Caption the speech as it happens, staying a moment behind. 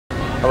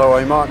Hello,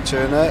 I'm Mark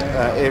Turner,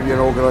 area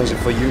organiser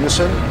for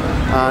Unison,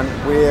 and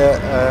we're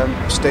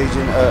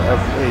staging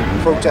a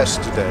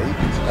protest today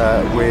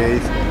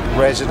with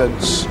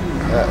residents,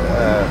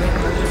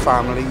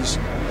 families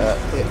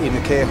in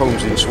the care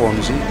homes in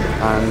Swansea,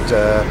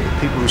 and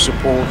people who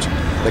support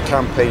the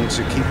campaign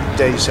to keep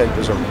day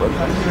centres open,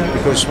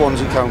 because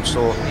Swansea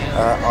Council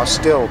are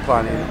still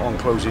planning on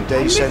closing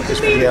day centres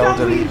for the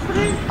elderly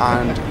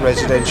and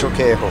residential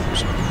care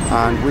homes.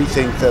 And we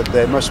think that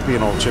there must be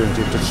an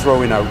alternative to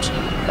throwing out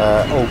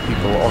old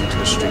people onto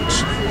the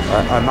streets,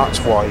 and that's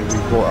why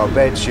we brought our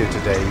beds here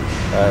today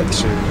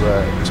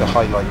to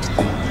highlight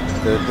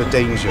the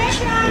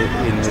dangers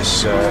in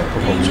this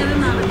proposal.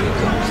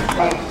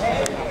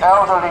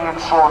 Elderly in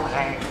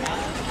Swansea,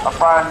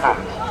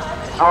 abandoned,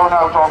 thrown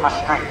out on the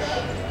streets.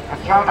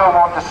 If you don't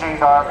want to see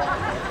that,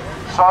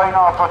 sign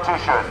our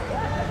petition.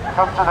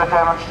 Come to the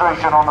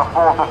demonstration on the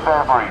 4th of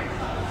February.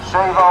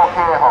 Save our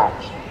care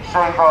homes.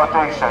 Save our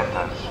day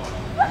centres.